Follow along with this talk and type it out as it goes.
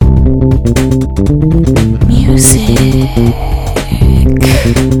Music,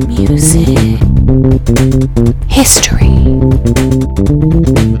 history,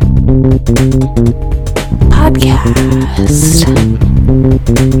 podcast,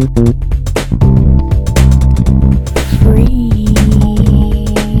 free.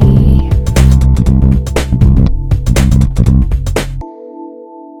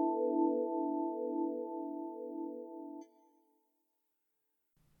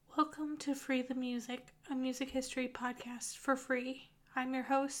 Welcome to Free the Music, a music history podcast for free. I'm your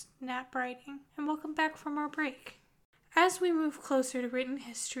host, Nat Brighting, and welcome back from our break. As we move closer to written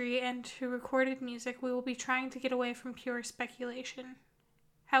history and to recorded music, we will be trying to get away from pure speculation.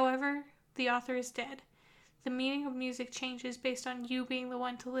 However, the author is dead. The meaning of music changes based on you being the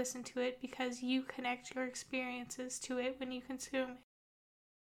one to listen to it because you connect your experiences to it when you consume it.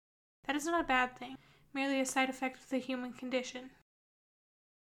 That is not a bad thing, merely a side effect of the human condition.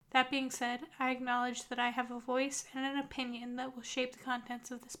 That being said, I acknowledge that I have a voice and an opinion that will shape the contents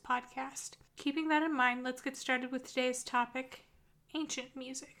of this podcast. Keeping that in mind, let's get started with today's topic, ancient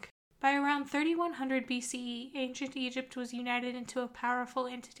music. By around 3100 BCE, ancient Egypt was united into a powerful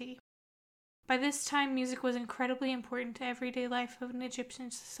entity. By this time, music was incredibly important to everyday life of an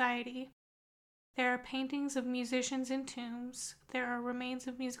Egyptian society. There are paintings of musicians in tombs, there are remains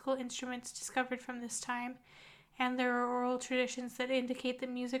of musical instruments discovered from this time, and there are oral traditions that indicate that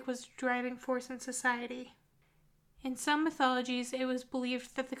music was a driving force in society. In some mythologies, it was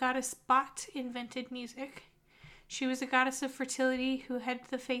believed that the goddess Bat invented music. She was a goddess of fertility who had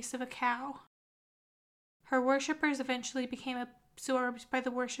the face of a cow. Her worshippers eventually became absorbed by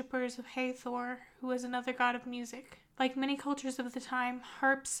the worshippers of Hathor, who was another god of music. Like many cultures of the time,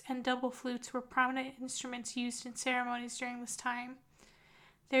 harps and double flutes were prominent instruments used in ceremonies during this time.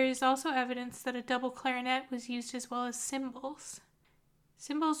 There is also evidence that a double clarinet was used as well as cymbals.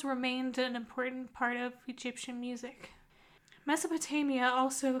 Cymbals remained an important part of Egyptian music. Mesopotamia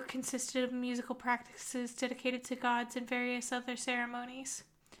also consisted of musical practices dedicated to gods and various other ceremonies.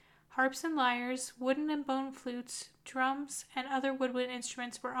 Harps and lyres, wooden and bone flutes, drums, and other woodwind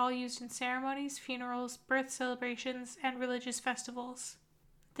instruments were all used in ceremonies, funerals, birth celebrations, and religious festivals.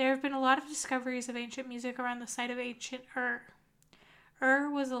 There have been a lot of discoveries of ancient music around the site of ancient Ur.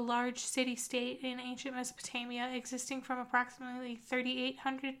 Ur was a large city-state in ancient Mesopotamia, existing from approximately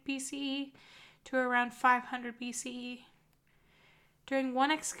 3800 BCE to around 500 BCE. During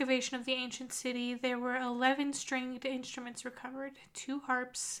one excavation of the ancient city, there were 11 stringed instruments recovered, 2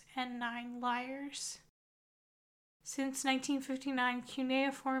 harps, and 9 lyres. Since 1959,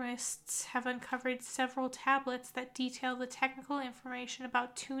 cuneiformists have uncovered several tablets that detail the technical information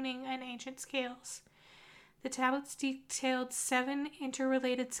about tuning and ancient scales. The tablets detailed 7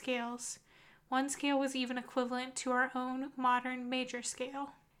 interrelated scales. One scale was even equivalent to our own modern major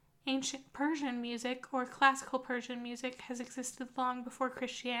scale. Ancient Persian music, or classical Persian music, has existed long before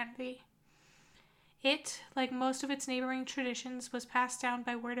Christianity. It, like most of its neighboring traditions, was passed down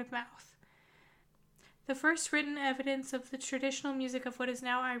by word of mouth. The first written evidence of the traditional music of what is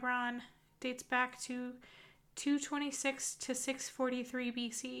now Iran dates back to 226 to 643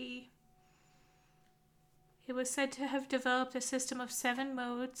 BCE. It was said to have developed a system of 7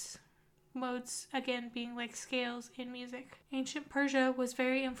 modes again being like scales in music. Ancient Persia was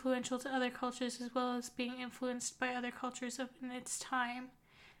very influential to other cultures as well as being influenced by other cultures in its time.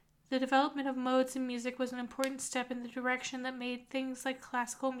 The development of modes in music was an important step in the direction that made things like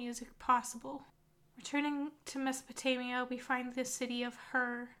classical music possible. Returning to Mesopotamia, we find the city of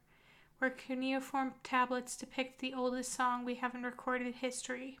Ur, where cuneiform tablets depict the oldest song we have in recorded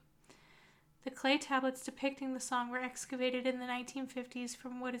history. The clay tablets depicting the song were excavated in the 1950s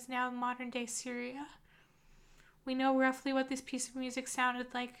from what is now modern-day Syria. We know roughly what this piece of music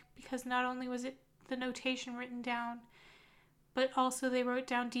sounded like because not only was it the notation written down, but also they wrote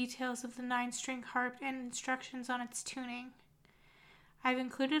down details of the 9-string harp and instructions on its tuning. I've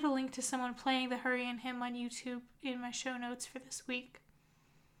included a link to someone playing the Hurrian hymn on YouTube in my show notes for this week.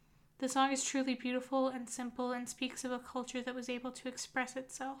 The song is truly beautiful and simple and speaks of a culture that was able to express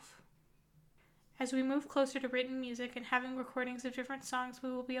itself. As we move closer to written music and having recordings of different songs, we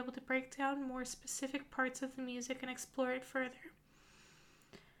will be able to break down more specific parts of the music and explore it further.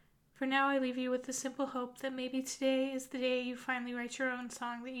 For now, I leave you with the simple hope that maybe today is the day you finally write your own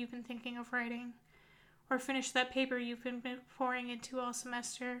song that you've been thinking of writing, or finish that paper you've been pouring into all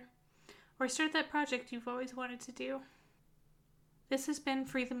semester, or start that project you've always wanted to do. This has been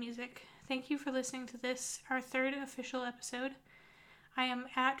Free the Music. Thank you for listening to this, our 3rd official episode. I am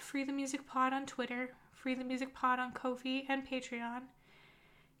at Free the Music Pod on Twitter, Free the Music Pod on Ko-fi and Patreon.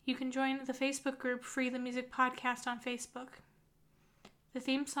 You can join the Facebook group Free the Music Podcast on Facebook. The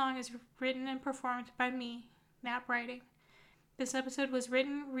theme song is written and performed by me, Nat Writing. This episode was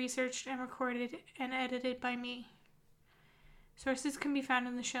written, researched, and recorded and edited by me. Sources can be found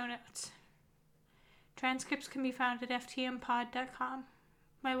in the show notes. Transcripts can be found at ftmpod.com,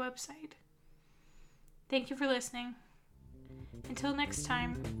 my website. Thank you for listening. Until next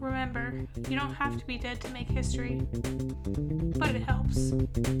time, remember, you don't have to be dead to make history, but it helps.